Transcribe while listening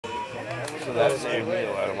So that saved me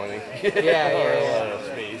a lot of money. Yeah. Or a lot of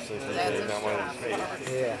space. Not money, space.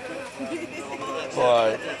 Yeah.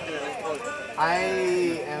 But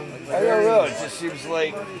I don't know. It just seems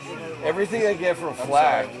like everything I get from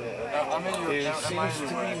Flak seems to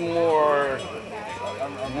be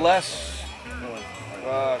less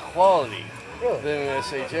quality than an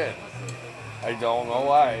SHN. I don't know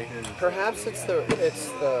why. Perhaps it's the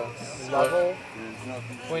level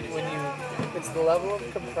it's the level of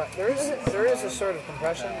compression. There is a sort of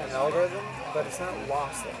compression and algorithm, but it's not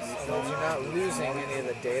lossless. So you're not losing any of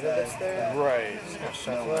the data that's there. Right. Just kind of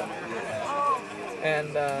shuffle it.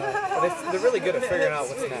 And they're really good at figuring out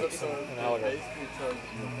what's next in an algorithm.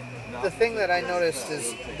 The thing that I noticed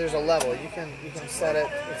is there's a level. You can set it.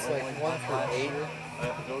 It's like 1 through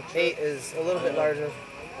 8. 8 is a little bit larger.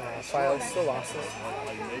 Files still lossless.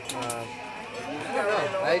 I don't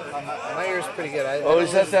know. My ear's pretty good.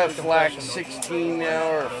 Is that Flak 16 now,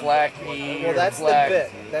 or Flak 8? Well, that's Flak the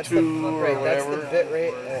bit. That's 2 or whatever. That's the bit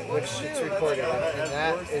rate at which it's recorded, and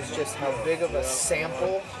that is just how big of a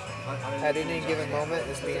sample at any given moment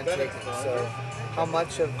is being taken. So, how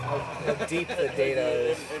much of how deep the data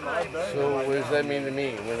is. So, what does that mean to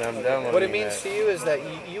me when I'm downloading? What it means to you is that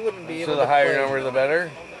you wouldn't be able. So the higher number, the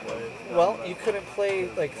better. Well, you couldn't play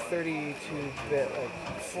like 32-bit like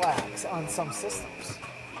flags on some systems.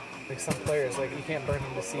 Like some players, like you can't burn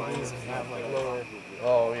them to CDs and have like lower.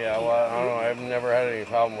 Oh yeah, well I don't know. I've never had any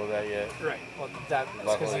problem with that yet. Right. Well, that's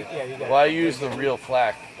because you got. Well, I use the real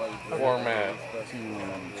FLAC format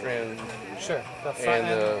to trans. Sure. The front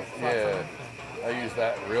end. Yeah. I use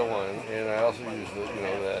that real one, and I also use the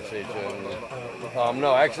SHN.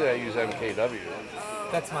 No, actually I use MKW.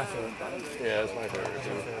 That's my favorite. Yeah, that's my favorite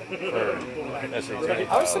too. For SHN.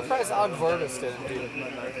 I was surprised Og Vorbis didn't do it.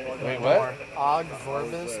 Wait, what? Og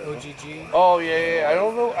Vorbis, OGG. Oh yeah. I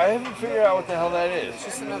don't know. I haven't figured out what the hell that is. It's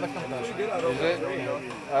just another compression. Is it?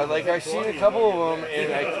 Like I've seen a couple of them,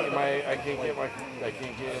 and I can't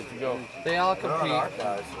get it to go. They all compete.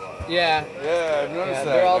 Yeah. Yeah, I've noticed that.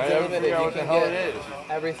 They're all I haven't delimited. figured out what the hell it is.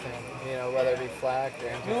 Everything, whether it be FLAC or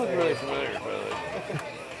anything. You look really familiar, by the way.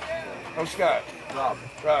 I'm Scott. Rob.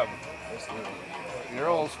 You're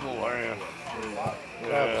old school, aren't you?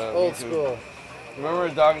 Yeah, old school. Remember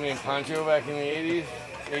a dog named Poncho back in the 80s?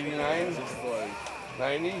 89?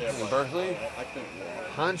 90? In Berkeley?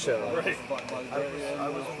 Poncho. I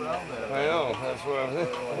was around there. I know, that's what I'm saying.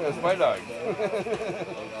 That's my dog.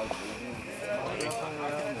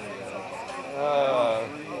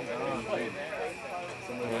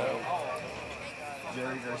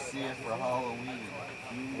 Jerry Garcia for Halloween.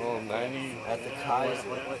 Well, 90 at the Kaiser.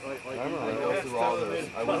 I go through all those.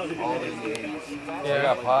 I went through all the 80s. I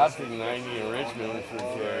got popped in 90 in Richmond for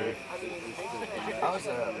Jerry. I was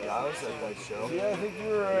at that show. Yeah, I think you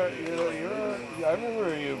were. I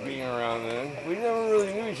remember you being around then. We never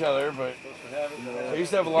really knew each other, but I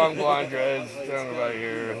used to have long blonde dreads down about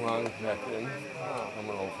here, long back then. I'm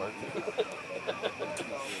an old fart.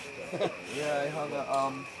 Yeah, I hung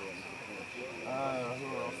out.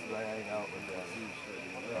 Who else did I hang out with?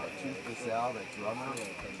 Tooth Sal, the drummer.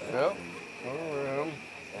 Yep. I remember him.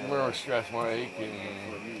 I remember Stress Mike and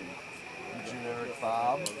Generic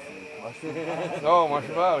Bob. Oh,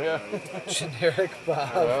 Mushroom Bob, yeah. Generic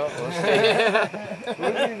Bob. Well,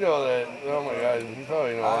 when did you know that? Oh my God, you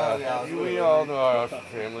probably know that. We all know our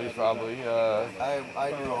families, probably.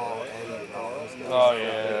 I knew all those guys. Oh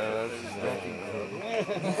yeah, that's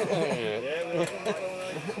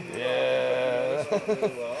yeah.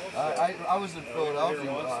 I was in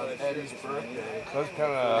Philadelphia on Eddie's birthday. That's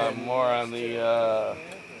kind of more on the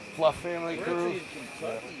Fluff family crew,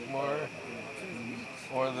 more,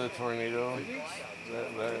 or the Tornado.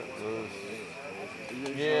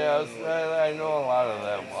 Yeah, I know a lot of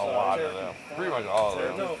them. Pretty much all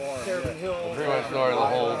of them. Pretty much know the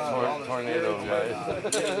whole Tornado guys.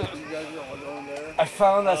 I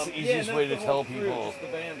found that's the easiest way to tell people.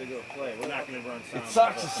 It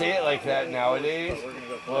sucks to say it like that nowadays,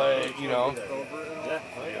 but you know what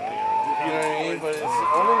I mean. But it's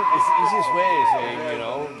the easiest way to say,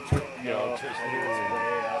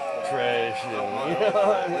 Trish,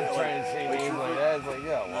 and trying to say names like that. It's like,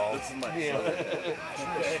 yeah, well,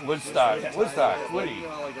 Woodstock, Woody.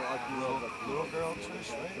 Little girl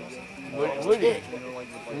Trish, Woody.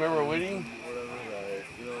 Remember Woody?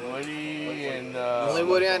 Woody and only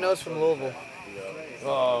Woody I know is from Louisville.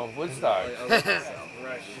 Woodstock.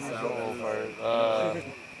 She's a little part.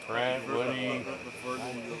 Grant, Woody.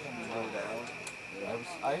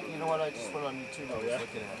 You know what? I just went on YouTube. I was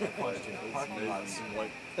looking at a bunch of parking lots,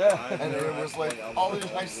 Yeah. and it was like all these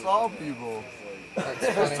I saw people.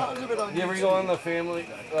 There's tons of it on You ever YouTube. go on the family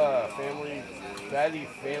Fatty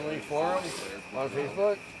Family Forum on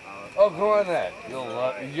Facebook. Oh, go on that. You'll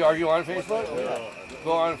love. Are you on Facebook?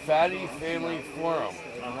 Go on Fatty Family Forum.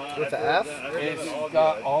 With the F? It's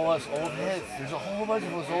got all us old heads. There's a whole bunch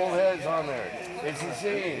of us old heads on there. It's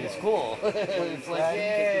insane. It's cool. It's like,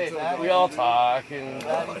 yay. We all talk and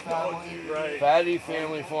Fatty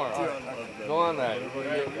Family Forum. Go on that.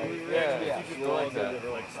 Yeah, go like that.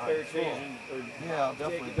 Yeah,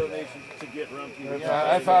 definitely. Donations to get around people.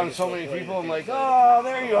 I found so many people. I'm like, oh,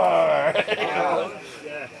 there you are.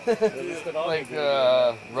 Like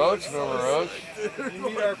Roach, remember Roach? You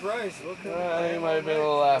meet our price. He might have been a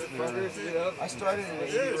little after. I started in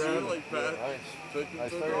 '82. I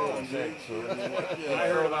started in '06, so I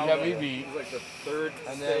heard about got me beat. like the third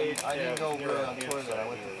And then I didn't go really on tour then. I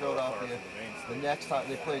went to Philadelphia. The next time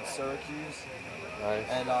they played Syracuse, Nice.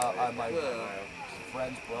 and my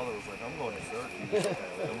friend's brother was like, "I'm going to Syracuse,"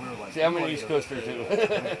 and we were like, See, I'm an East Coaster too.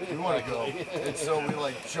 "We want to go." And so we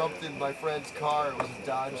like jumped in my friend's car. It was a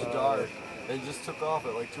Dodge Dart. And just took off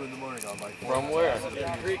at like 2 in the morning on like. From where?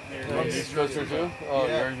 From East Coaster too? Oh,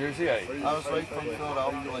 Yeah. you're in Jersey? I was right from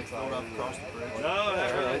Philadelphia, like Philadelphia across the bridge. No,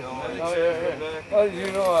 not really. Oh, yeah. Oh, did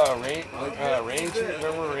you know Rain Tree?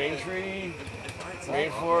 Remember Rain Tree?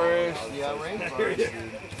 Rainforest? Yeah, rainforest.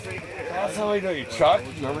 That's how I know you. Chuck?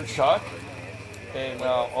 Remember Chuck? And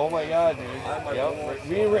oh my God, dude. Yep.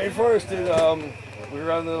 Me and Rainforest did. We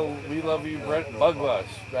were on the We Love You Bug Bus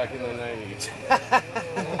back in the 90s.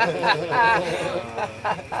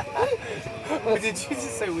 Did you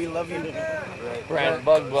just say we love you? Brand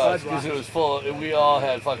Bug Bus, because it was full. We all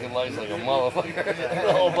had fucking lights like a motherfucker.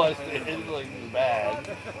 The whole bus, it was like bad.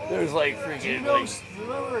 There was like freaking. Do you know,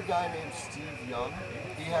 remember a guy named Steve Young?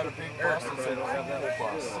 He had a big bus that said Cool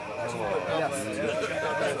Bus.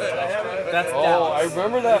 That's Oh, Dallas. I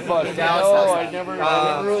remember that bus. No, I never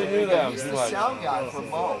really knew them He's too the much. sound guy from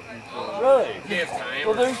Mo. Really?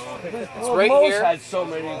 Well, there's well, right Mo's here. had so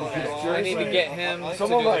many because I need to get him. some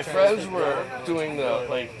to of do my the friends were doing the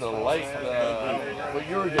light, what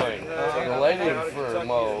you were doing, the lighting for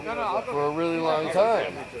Mo for a really long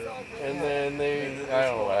time, and then I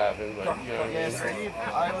don't know what happened, but you know. Yeah, Steve,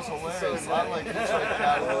 I was hilarious. I like hitchhiked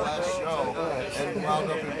out of the last show and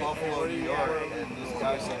wound up in Buffalo, New York, and this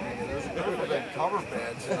guy said, "There's a group of that cover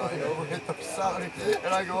bands tonight over at the Saudi,"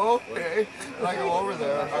 and I go, "Okay," and I go over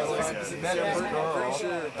there, and I like met this girl,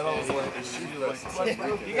 and I was like, she was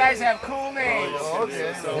like, You guys have cool I names. go,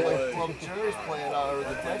 "Okay," so like, well, Jerry's playing out, or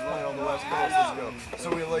the Dead's playing on the West Coast, let's go.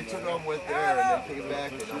 So we like took on, went there, and then came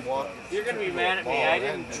back, and I'm walking. You're gonna be mad at me. I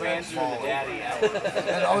didn't transfer the data yet.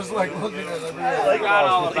 And I was like looking at everything. I forgot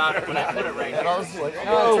all about it when I put it right And I here. was like,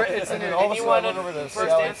 No, oh, it's in and then there. all of a And you sudden I went wanted over to the first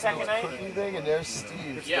Sally and second night? cookie thing, and there's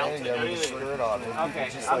Steve Yeah, standing there with a anything. skirt on, and Okay,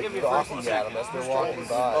 people just I'll like give you first gawking and at him as they're walking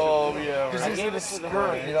by. Oh yeah. Because Right. he's in a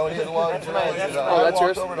skirt, you know, and he had long dreads. And Oh, I that's walked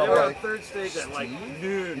yours? over and They I'm were on like, third stage at like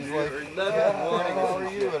noon, he's dude, like, or good 11 in the morning, how morning.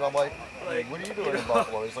 are you? And I'm like, what are you doing in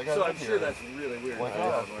Buffalo? He's like, So I'm I'm sure here. that's really weird. Like,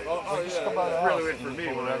 Yeah, oh, like, just come by the it's house. really weird and for you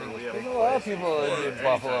me pull when it I out. really There's a lot of people that did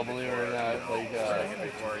Buffalo, believe it or not. Like,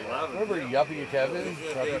 before 11. remember Yuppie Kevin?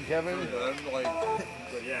 Yuppie Kevin?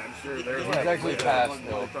 But yeah, I'm sure they're He's actually passed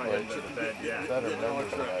now, probably but to the bed. Yeah. Better memory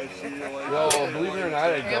than I do. no, believe it or not,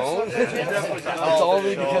 I don't. It's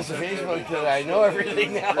only because of Facebook that I know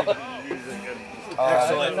everything now.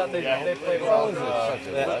 I thought they played well. Such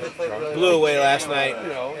a left drunk. Blew away last night. You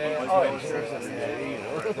know, insurance every day, you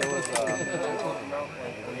know. There was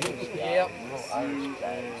Yep.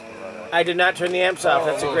 I did not turn the amps off.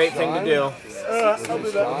 That's a great thing to do.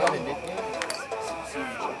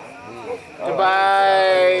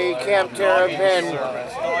 Goodbye, Camp Terrapin.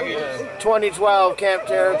 2012 Camp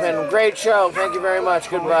Terrapin. Great show. Thank you very much.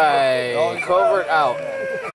 Goodbye. Covert out.